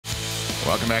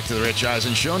Welcome back to the Rich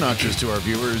Eisen Show, not just to our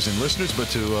viewers and listeners, but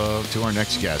to our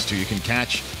next guest, who you can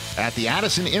catch at the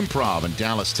Addison Improv in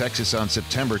Dallas, Texas on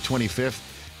September 25th,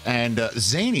 and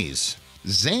Zanies,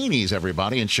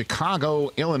 everybody, in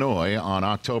Chicago, Illinois on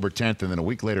October 10th, and then a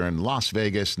week later in Las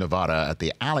Vegas, Nevada at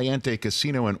the Caliendo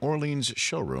Casino and Orleans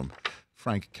showroom.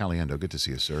 Frank Caliendo, good to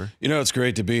see you, sir. You know, it's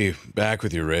great to be back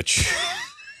with you, Rich.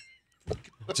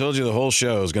 I told you the whole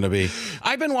show is going to be.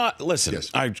 I've been listen. Yes.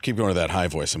 I keep going to that high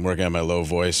voice. I'm working on my low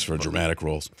voice for dramatic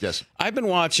roles. Yes. I've been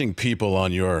watching people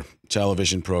on your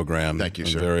television program. Thank you,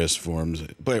 sir. Various forms,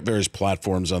 various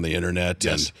platforms on the internet,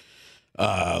 Yes.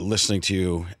 and listening to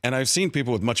you. And I've seen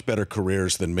people with much better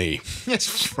careers than me.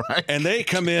 That's right. And they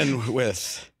come in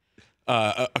with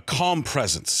a calm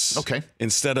presence. Okay.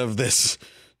 Instead of this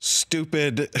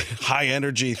stupid high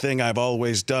energy thing I've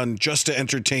always done just to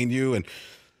entertain you and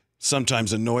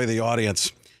sometimes annoy the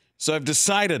audience. So I've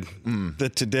decided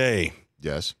that today,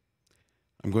 Yes.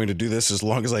 I'm going to do this as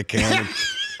long as I can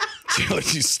until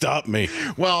you stop me.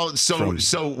 Well,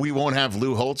 so we won't have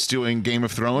Lou Holtz doing Game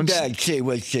of Thrones? Say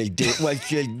what you did, what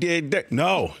you did.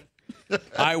 No,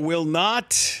 I will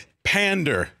not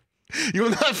pander. You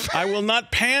will not. I will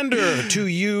not pander to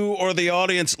you or the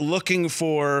audience looking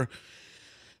for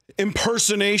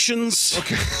impersonations.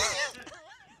 Okay.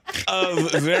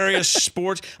 Of various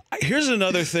sports. Here's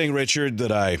another thing, Richard,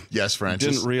 that I Yes,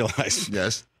 Francis. didn't realize.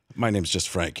 Yes. My name's just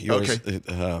Frank. You Okay.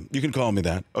 You can call me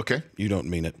that. Okay. You don't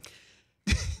mean it.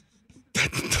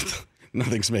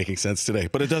 Nothing's making sense today,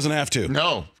 but it doesn't have to.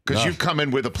 No, because you've come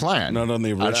in with a plan. Not on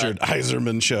the Richard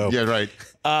Eiserman show. Yeah, right.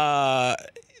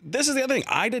 This is the other thing.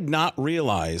 I did not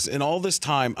realize in all this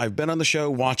time I've been on the show,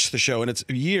 watched the show, and it's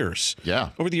years. Yeah.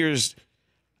 Over the years,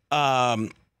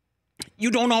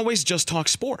 you don't always just talk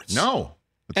sports. No.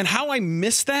 And how I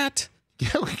missed that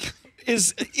Yeah.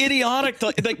 is idiotic.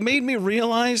 Like made me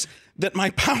realize that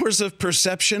my powers of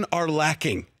perception are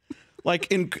lacking. Like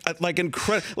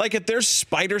if there's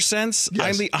spider sense,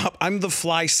 Yes. I'm the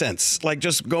fly sense. Like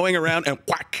just going around and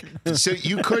whack. So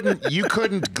you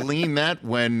couldn't glean that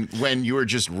when you were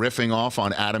just riffing off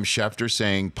on Adam Schefter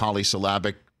saying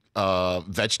polysyllabic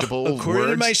vegetable According to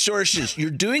words? my sources,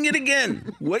 you're doing it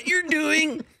again. What you're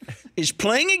doing is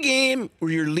playing a game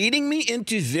where you're leading me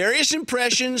into various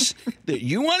impressions that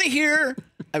you want to hear.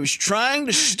 I was trying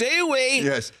to stay away,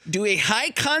 Yes. do a high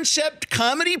concept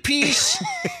comedy piece.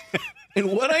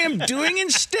 And what I am doing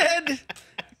instead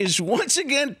is once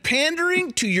again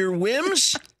pandering to your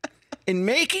whims and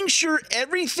making sure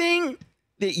everything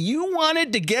that you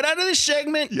wanted to get out of the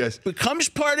segment Yes. becomes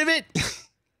part of it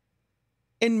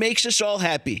and makes us all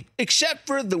happy, except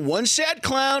for the one sad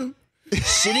clown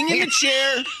sitting in the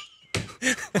chair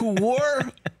who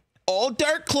wore all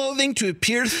dark clothing to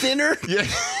appear thinner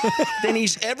than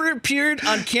he's ever appeared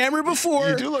on camera before.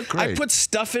 You do look great. I put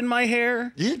stuff in my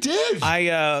hair. You did.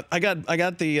 I got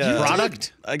the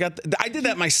product. I did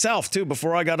that myself too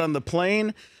before I got on the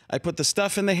plane. I put the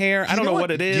stuff in the hair. I don't know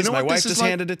what it is. My wife just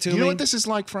handed it to me. You know what this is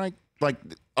like, Frank? Like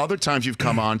other times you've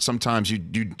come on, sometimes you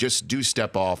just do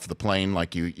step off the plane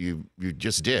like you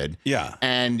just did. Yeah.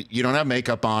 And you don't have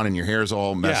makeup on and your hair's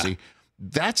all messy. Yeah.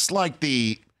 That's like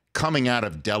the coming out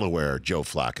of Delaware Joe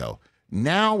Flacco.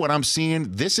 Now what I'm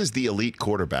seeing, this is the elite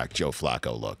quarterback Joe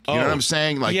Flacco look. You know what I'm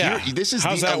saying? Like this is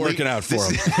How's the that elite, working out for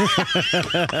him?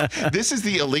 This is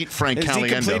the elite Frank Has Caliendo. he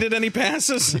completed any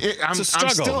passes? It's a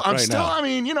struggle I'm right still. now. I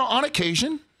mean, on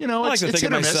occasion, I like it's to think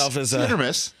hit of or miss. myself as It's hit or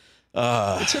miss.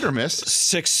 It's hit or miss.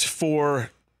 6'4"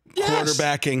 Yes.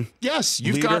 quarterbacking. Yes,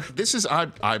 you've leader. got. This is I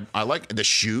like the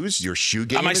shoes. Your shoe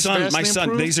game. My is son. vastly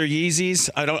improved. These are Yeezys.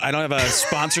 I don't have a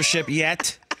sponsorship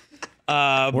yet.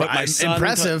 But my son,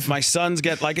 impressive. My son's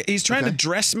he's trying to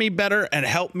dress me better and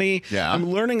help me. Yeah. I'm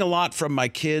learning a lot from my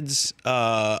kids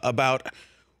about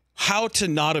how to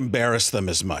not embarrass them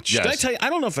as much. Yes. Did I tell you? I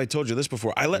don't know if I told you this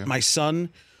before. I let my son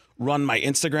run my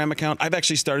Instagram account. I've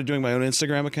actually started doing my own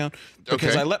Instagram account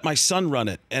because I let my son run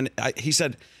it, and he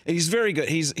said he's very good.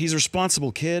 He's a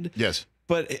responsible kid. Yes,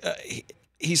 but.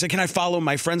 He said, "Can I follow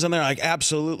my friends on there?" Like,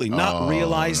 absolutely, not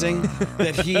realizing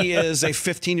that he is a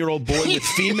 15-year-old boy with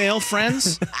female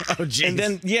friends. Oh, geez.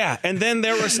 And then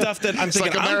there was stuff that I'm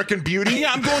thinking, like American Beauty.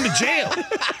 Yeah, I'm going to jail.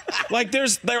 Like,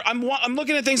 I'm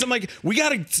looking at things. I'm like, we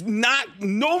gotta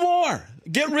no more.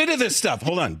 Get rid of this stuff.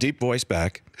 Hold on, deep voice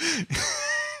back.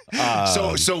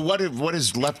 So what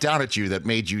has leapt out at you that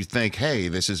made you think, hey,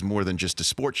 this is more than just a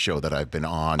sports show that I've been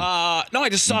on? No, I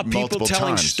just saw people multiple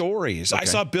telling times. stories. Okay. I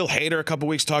saw Bill Hader a couple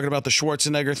weeks talking about the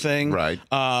Schwarzenegger thing. Right.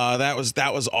 That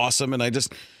was awesome, and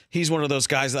he's one of those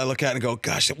guys that I look at and go,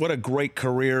 gosh, what a great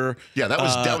career. Yeah,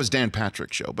 that was Dan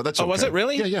Patrick's show, but that's okay. Oh, was it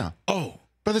really? Yeah. Oh,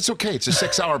 But it's okay. It's a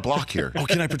 6-hour block here. Oh,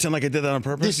 can I pretend like I did that on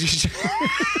purpose?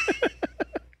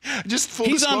 Just full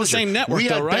He's disclosure. on the same network, we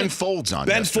though, had right? Ben Folds on.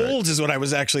 Ben yesterday. Folds is what I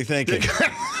was actually thinking.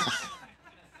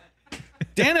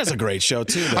 Dan has a great show,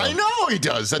 too, though. I know he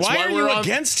does. That's why why are we're you on...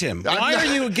 against him? Why are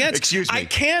you against... Excuse me. I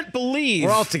can't believe...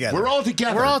 We're all together. We're all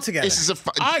together. We're all together. This is a... you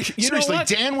know Seriously, what?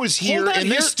 Dan was here Hold on, in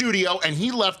this studio, and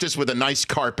he left us with a nice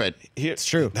carpet. It's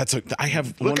true. I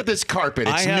have... Look at this carpet.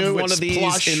 It's I have new. one It's of these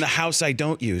plush. in the house I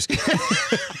don't use.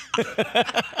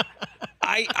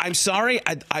 I'm sorry.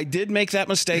 I did make that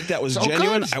mistake. That was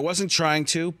genuine. good. I wasn't trying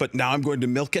to, but now I'm going to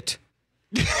milk it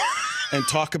and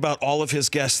talk about all of his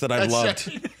guests that I've That's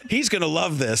loved. He's going to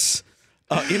love this.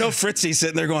 You know, Fritzy's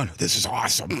sitting there going, "This is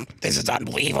awesome. This is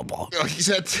unbelievable."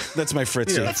 That's my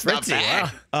Fritzy. That's not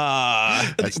bad.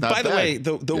 That's not By the bad. way,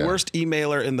 the worst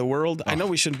emailer in the world. I know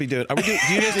we shouldn't be doing. Are we doing?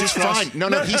 Do you guys do It's cross- fine. No,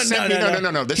 he sent me.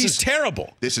 No. He's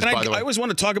terrible. This is, And by the way. I always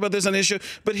want to talk about this on his show,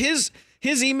 but his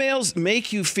emails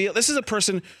make you feel. This is a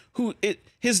person who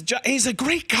he's a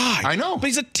great guy. I know. but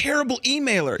he's a terrible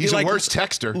emailer. He's You're a worse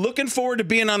texter. Looking forward to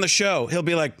being on the show. He'll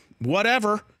be like,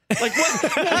 whatever. Like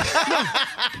what?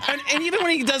 No. And even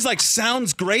when he does like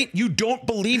sounds great, you don't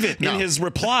believe it in his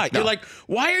reply. You're like,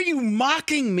 why are you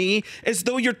mocking me as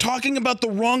though you're talking about the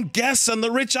wrong guests on the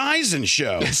Rich Eisen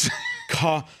show?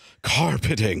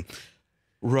 Carpeting,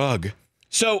 rug.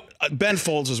 So Ben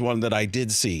Folds was one that I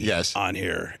did see on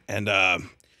here, and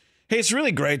hey, it's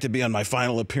really great to be on my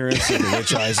final appearance on the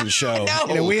Rich Eisen show.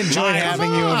 You know, we enjoyed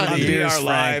having you over on the years, BR Frank.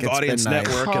 Live, It's Audience been nice.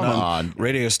 Network, and on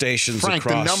radio stations Frank,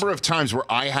 across. the number of times where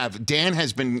Dan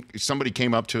has been, somebody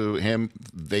came up to him,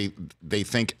 they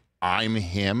think I'm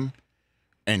him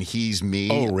and he's me.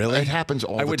 Oh, really? It happens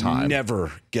all the time. time. I would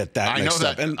never get that I mixed know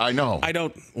up. that. And I know. I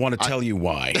don't want to tell you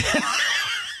why.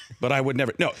 But I would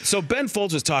never. No. So Ben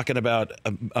Folds was talking about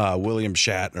William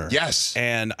Shatner. Yes.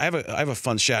 And I have a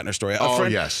fun Shatner story.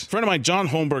 Yes. A friend of mine, John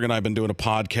Holmberg, and I have been doing a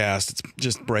podcast. It's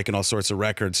just breaking all sorts of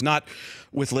records, not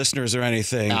with listeners or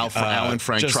anything. Al and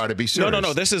Frank try to be serious.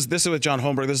 No. This is with John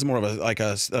Holmberg. This is more of a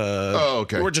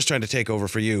okay. We're just trying to take over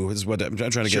for you. Is what I'm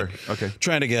trying to get. Okay.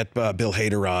 Trying to get Bill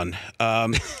Hader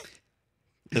on.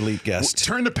 Elite guest.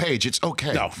 Turn the page. It's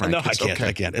okay. No, Frank. I can't. Okay.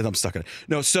 I can't. I'm stuck in it.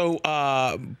 No, so,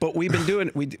 but we've been doing,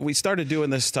 we started doing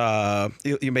this,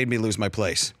 you made me lose my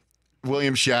place.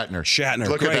 William Shatner.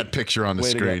 Look Look at that picture on the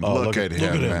screen. Look at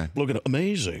him, man. Look at him.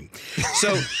 Amazing.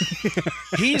 So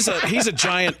he's a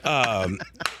giant,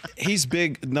 he's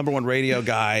big #1 radio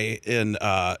guy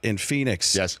in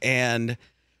Phoenix. Yes. And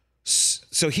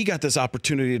so he got this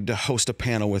opportunity to host a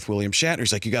panel with William Shatner.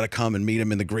 He's like, you got to come and meet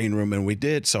him in the green room. And we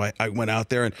did. So I went out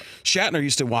there, and Shatner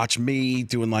used to watch me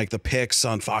doing like the picks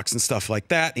on Fox and stuff like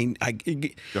that.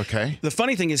 Okay. The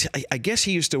funny thing is, I guess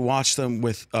he used to watch them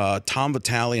with Tom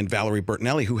Vitale and Valerie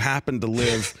Bertinelli, who happened to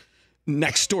live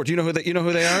next door. Do you know who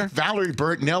they are? Valerie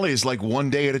Bertinelli is like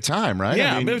one day at a time, right?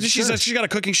 Yeah, I mean, she's got a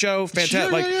cooking show.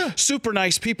 Fantastic, super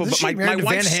nice people. Isn't But she my married to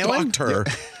wife Van Halen? stalked her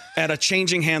at a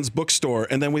Changing Hands bookstore,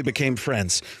 and then we became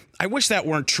friends. I wish that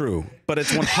weren't true, but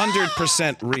it's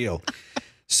 100% real.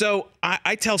 So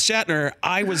I tell Shatner,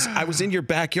 I was in your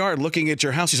backyard looking at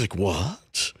your house. He's like,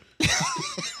 what?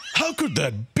 How could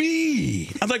that be?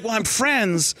 I'm like, well, I'm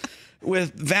friends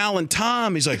with Val and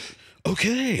Tom. He's like,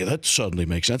 okay, that suddenly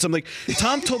makes sense. I'm like,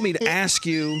 Tom told me to ask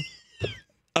you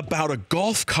about a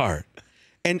golf cart.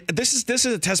 And this is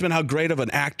a testament how great of an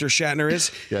actor Shatner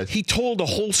is. Yes. He told a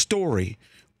whole story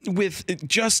with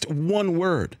just one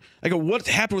word. I go, what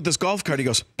happened with this golf cart? He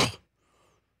goes,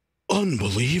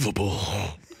 unbelievable.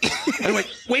 And I'm like,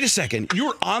 wait a second. You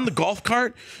were on the golf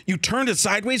cart. You turned it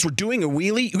sideways. Were doing a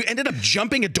wheelie. You ended up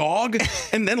jumping a dog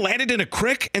and then landed in a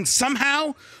creek and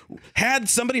somehow had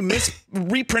somebody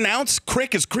repronounce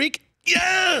crick as creek.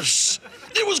 Yes,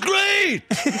 it was great.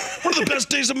 One of the best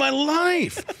days of my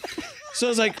life. So I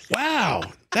was like, wow,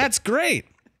 that's great.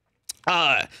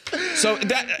 So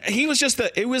that he was just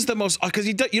it was the most, because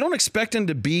you don't expect him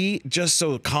to be just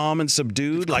so calm and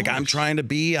subdued like I'm trying to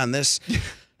be on this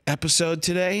episode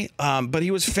today. But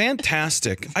he was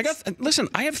fantastic.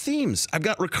 I have themes. I've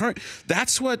got recurrent.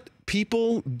 That's what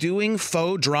people doing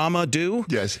faux drama do.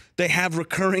 Yes. They have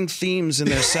recurring themes in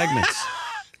their segments.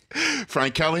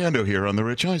 Frank Caliendo here on The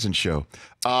Rich Eisen Show.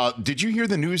 Did you hear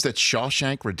the news that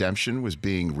Shawshank Redemption was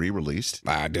being re-released?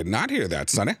 I did not hear that,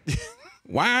 Sonny.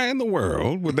 Why in the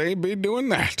world would they be doing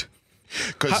that?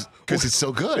 Because it's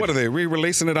so good. What, are they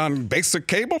re-releasing it on basic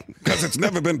cable? Because it's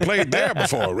never been played there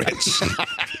before, Rich.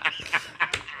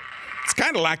 It's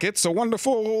kind of like It's a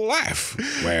Wonderful Life,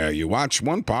 where you watch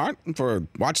one part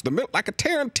watch the middle like a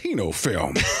Tarantino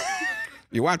film.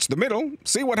 You watch the middle,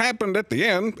 see what happened at the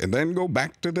end, and then go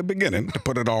back to the beginning to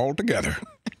put it all together.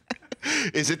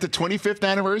 Is it the 25th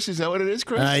anniversary? Is that what it is,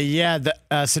 Chris? Yeah,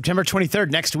 September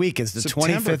 23rd, next week, is the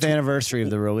September 25th anniversary of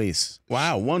the release.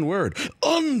 Wow, one word.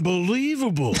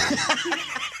 Unbelievable.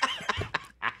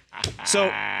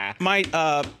 So,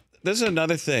 this is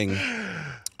another thing.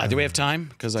 Do we have time?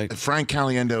 Because Frank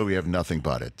Caliendo, we have nothing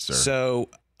but it, sir. So,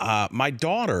 my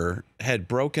daughter had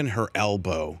broken her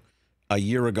elbow a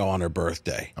year ago on her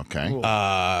birthday. Okay.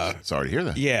 Sorry to hear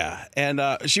that. Yeah. And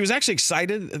she was actually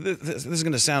excited. This is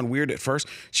going to sound weird at first.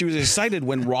 She was excited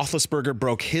when Roethlisberger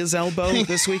broke his elbow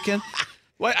this weekend.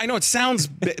 Well, I know it sounds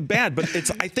bad, but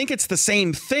I think it's the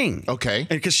same thing. Okay.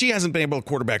 Because she hasn't been able to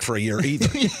quarterback for a year either.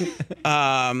 She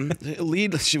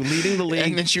was leading the league.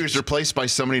 And then she was replaced by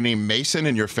somebody named Mason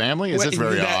in your family? Is this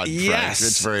very odd, yes, Frank?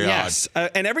 It's very odd.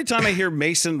 And every time I hear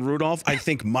Mason Rudolph, I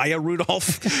think Maya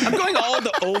Rudolph. I'm going all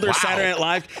the older Saturday Night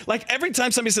Live. Like every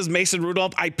time somebody says Mason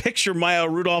Rudolph, I picture Maya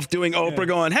Rudolph doing Oprah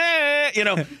going, hey,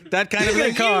 that kind of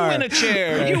thing. You win a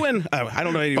chair. You win. I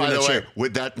don't know. By the way,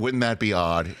 wouldn't that be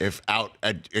odd if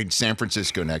in San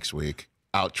Francisco next week,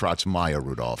 out trots Maya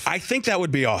Rudolph? I think that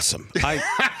would be awesome.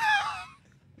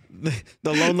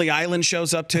 The Lonely Island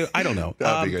shows up too. I don't know.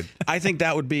 That'd be good. I think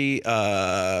that would be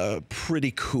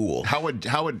pretty cool. How would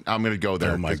I'm going to go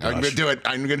there? Oh my gosh. I'm going to do it.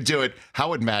 I'm going to do it. How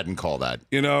would Madden call that?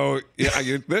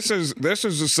 This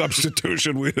is a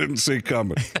substitution we didn't see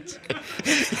coming.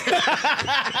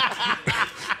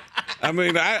 I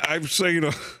mean, I've seen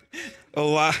a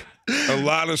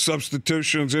lot of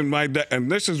substitutions in my day,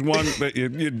 and this is one that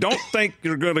you don't think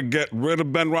you're going to get rid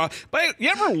of Ben Roethlisberger. But you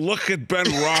ever look at Ben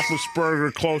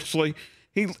Roethlisberger closely?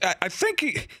 I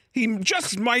think he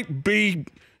just might be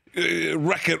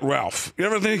Wreck-It Ralph. You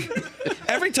ever think?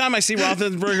 Every time I see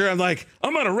Roethlisberger, I'm like,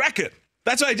 I'm going to wreck it.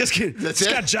 That's why I just get. He's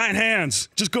got giant hands.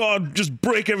 Just go out, just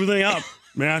break everything up,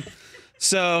 man.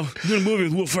 So doing a movie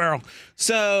with Will Ferrell.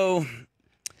 So.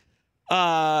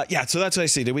 So that's what I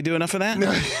see. Did we do enough of that?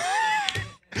 No.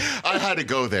 I had to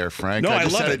go there, Frank. No, I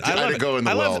love it. I had to go in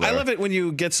the well there. I love it when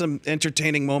you get some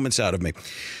entertaining moments out of me.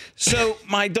 So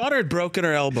my daughter had broken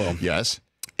her elbow. Yes.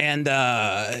 And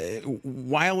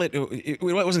while it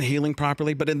wasn't healing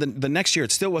properly, but in the next year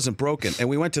it still wasn't broken. And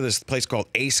we went to this place called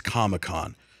Ace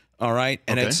Comic-Con. All right.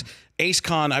 And it's Ace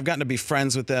Con. I've gotten to be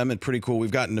friends with them and pretty cool.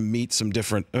 We've gotten to meet some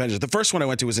different Avengers. The first one I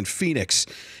went to was in Phoenix,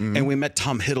 and we met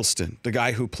Tom Hiddleston, the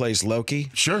guy who plays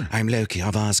Loki. Sure. I'm Loki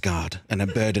of Asgard, and I'm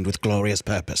burdened with glorious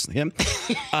purpose. Him.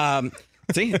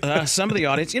 See, some of the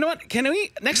audience. You know what? Can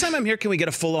we next time I'm here? Can we get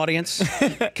a full audience?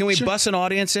 Can we bus an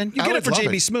audience in? You get it for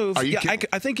JB Smooth.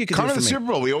 I think you can come do it to the for me.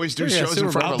 Super Bowl. We always do shows in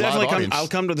front of a live audience. I'll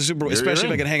come to the Super Bowl, especially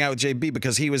if I can hang out with JB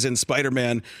because he was in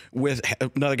Spider-Man with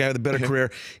another guy with a better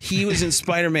career. He was in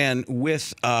Spider-Man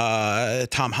with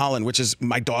Tom Holland, which is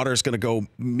my daughter's going to go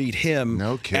meet him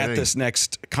at this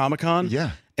next Comic-Con.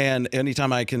 Yeah. And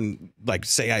anytime I can,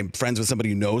 say I'm friends with somebody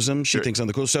who knows him, she thinks I'm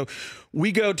the coolest. So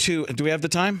we go to. Do we have the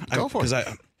time? Go for it.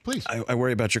 Please. I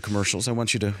worry about your commercials. I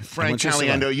want you to. Frank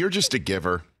Caliendo, you're just a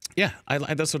giver. Yeah,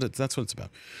 that's what it's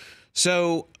about.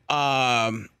 So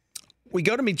we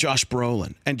go to meet Josh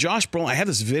Brolin, and Josh Brolin. I have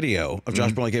this video of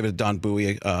Josh Brolin. I gave it to Don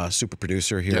Bowie, super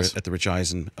producer here at the Rich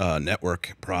Eisen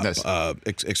Network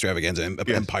extravaganza.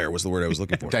 Empire was the word I was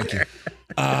looking for. Thank you.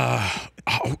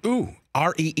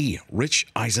 REE, Rich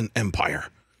Eisen Empire.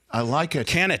 I like it.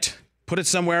 Can it? Put it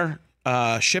somewhere.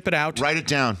 Ship it out. Write it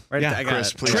down.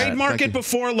 Chris, please. Trademark it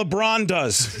before LeBron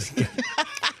does.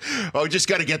 Just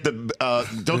got to get the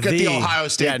don't get the Ohio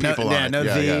State people on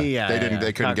it.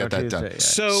 They couldn't get that done.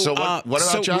 So what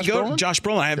about Josh Brolin? Josh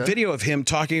Brolin. I have video of him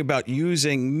talking about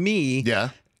using me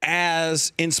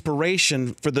as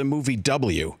inspiration for the movie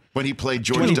W. When he played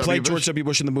George W.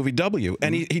 Bush in the movie W.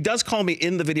 And he does call me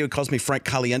in the video, he calls me Frank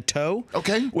Caliento.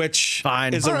 Okay. Which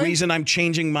is the reason I'm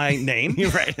changing my name.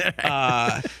 You're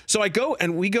right. So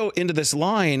we go into this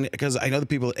line because I know the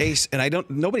people at Ace and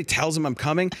nobody tells him I'm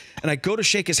coming. And I go to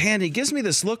shake his hand. And he gives me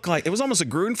this look like, it was almost a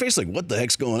Gruden face, like, what the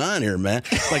heck's going on here, man?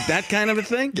 Like that kind of a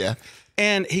thing. Yeah.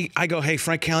 And I go, hey,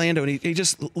 Frank Caliendo, and he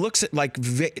just looks at like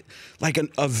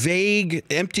a vague,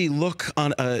 empty look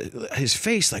on his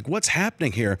face, like what's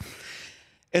happening here?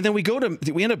 And then we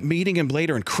end up meeting him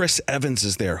later, and Chris Evans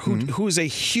is there, who is a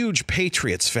huge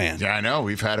Patriots fan. Yeah, I know.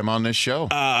 We've had him on this show.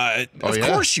 Of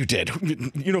course you did.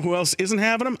 You know who else isn't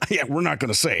having him? Yeah, we're not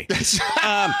going to say.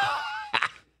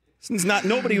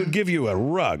 Nobody would give you a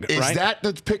rug, right? Is that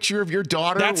the picture of your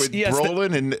daughter with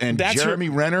Brolin and Jeremy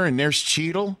Renner and there's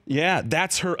Cheadle? Yeah,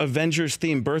 that's her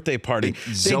Avengers-themed birthday party.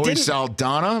 Zoe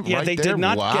Saldana, yeah, they did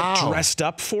not get dressed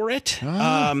up for it,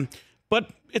 but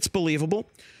it's believable.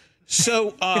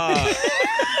 So,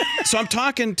 so I'm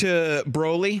talking to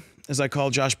Broly, as I call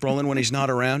Josh Brolin when he's not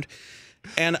around,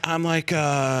 And I'm like,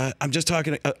 I'm just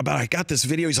talking about, I got this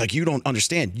video. He's like, you don't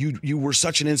understand. You were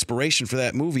such an inspiration for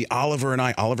that movie, Oliver and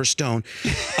I, Oliver Stone,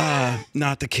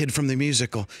 not the kid from the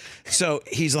musical. So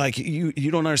he's like, you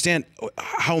don't understand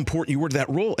how important you were to that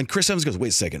role. And Chris Evans goes, wait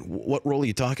a second, what role are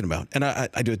you talking about? And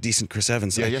I do a decent Chris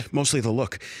Evans, mostly the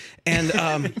look. And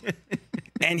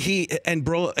and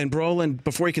Brolin,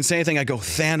 before he can say anything, I go,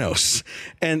 Thanos.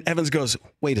 And Evans goes,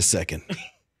 wait a second.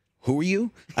 Who are you?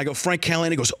 I go, Frank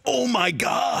Caliendo. He goes, oh my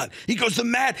God. He goes,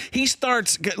 he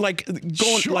starts like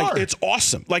going, like, it's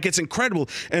awesome. Like, it's incredible.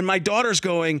 And my daughter's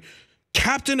going,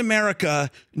 Captain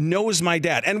America knows my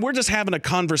dad. And we're just having a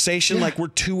conversation like we're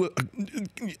two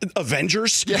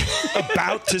Avengers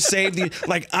about to save the,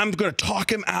 like, I'm going to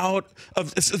talk him out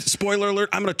of, spoiler alert,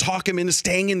 I'm going to talk him into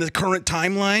staying in the current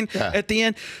timeline at the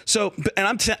end. So, and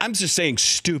I'm just saying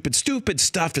stupid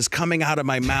stuff is coming out of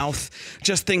my mouth.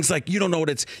 Just things like, you don't know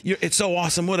what it's so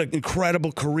awesome. What an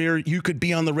incredible career. You could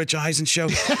be on the Rich Eisen show.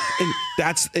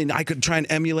 and I could try and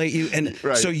emulate you. And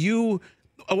so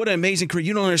what an amazing career.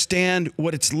 You don't understand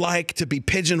what it's like to be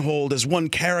pigeonholed as one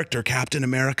character, Captain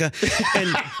America.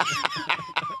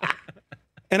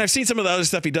 And I've seen some of the other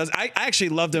stuff he does. I actually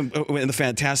loved him in the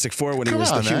Fantastic Four when he was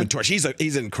the Human Torch. He's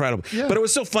incredible. Yeah. But it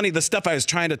was so funny, the stuff I was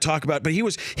trying to talk about, but he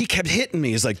kept hitting me.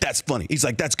 He's like, that's funny. He's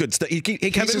like, that's good stuff. He's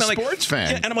a sports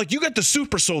fan. Yeah, and I'm like, you got the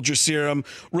super soldier serum.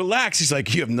 Relax. He's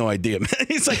like, you have no idea, man.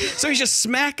 He's like, so he's just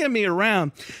smacking me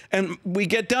around. And we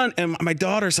get done, and my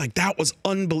daughter's like, that was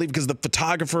unbelievable, because the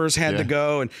photographers had to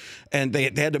go, and they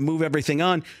had to move everything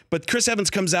on. But Chris Evans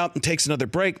comes out and takes another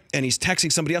break, and he's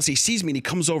texting somebody else. He sees me, and he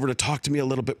comes over to talk to me a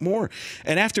little bit more.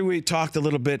 And after we talked a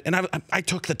little bit, and I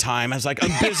took the time. I was like,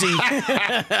 I'm busy,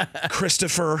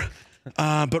 Christopher.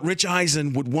 But Rich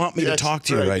Eisen would want me to talk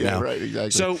to you right now. Right,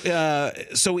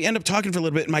 exactly. So we end up talking for a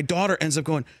little bit, and my daughter ends up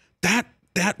going, that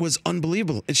was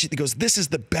unbelievable. And she goes, this is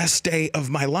the best day of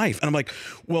my life. And I'm like,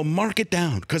 well, mark it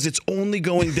down, because it's only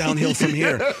going downhill from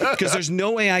here, because there's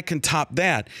no way I can top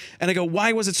that. And I go,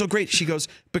 why was it so great? She goes,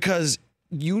 because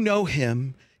you know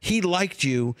him. He liked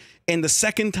you, and the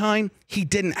second time, he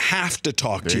didn't have to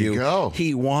talk to you. Go.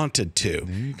 He wanted to.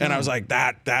 And I was like,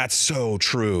 that's so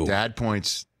true. Dad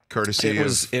points courtesy it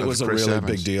was a Chris really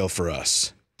Evans. big deal for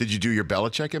us. Did you do your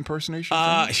Belichick impersonation?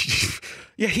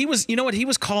 Yeah, he was. You know what? He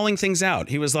was calling things out.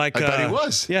 He was like, I bet he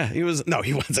was. Yeah, he was. No,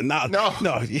 he wasn't. No.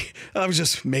 I was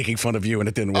just making fun of you, and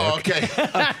it didn't work. Oh, okay.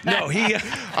 No,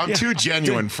 I'm too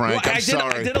genuine, Frank. Well, I'm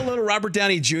sorry. I did a little Robert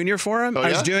Downey Jr. for him. Oh, I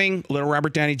was doing little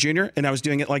Robert Downey Jr., and I was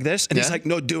doing it like this, and he's like,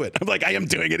 "No, do it." I'm like, "I am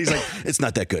doing it." He's like, "It's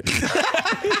not that good."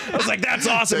 I was like, "That's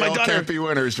awesome." They My all daughter can't be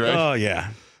winners, right? Oh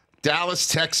yeah. Dallas,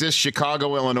 Texas,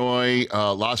 Chicago, Illinois,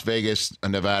 Las Vegas,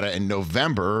 Nevada. In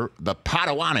November, the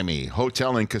Potawatomi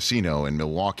Hotel and Casino in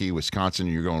Milwaukee, Wisconsin.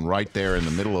 You're going right there in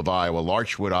the middle of Iowa,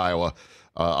 Larchwood, Iowa,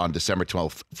 on December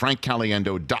 12th.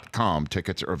 FrankCaliendo.com.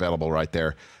 Tickets are available right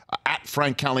there. At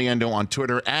Frank Caliendo on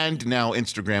Twitter and now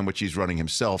Instagram, which he's running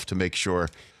himself to make sure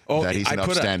that he's an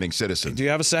upstanding citizen. Do you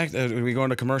have a sec? Are we going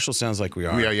to commercial? Sounds like we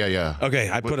are. Yeah. Okay,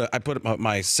 I put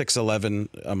my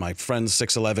 6'11", my friend's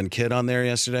 6'11" kid on there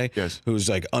yesterday. Yes. Who's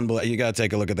like unbelievable. You got to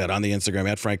take a look at that on the Instagram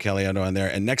at Frank Caliendo on there.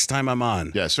 And next time I'm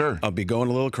on, yes, sir, I'll be going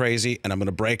a little crazy, and I'm going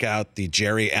to break out the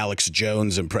Jerry Alex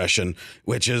Jones impression,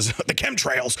 which is the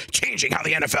chemtrails changing how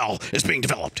the NFL is being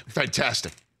developed.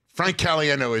 Fantastic. Frank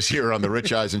Caliendo is here on the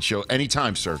Rich Eisen Show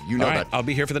anytime, sir. You know that. I'll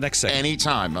be here for the next segment.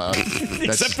 Anytime.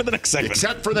 Except for the next segment.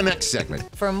 Except for the next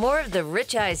segment. For more of the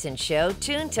Rich Eisen Show,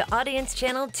 tune to Audience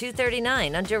Channel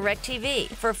 239 on DirecTV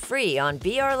for free on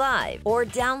BR Live or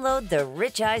download the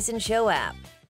Rich Eisen Show app.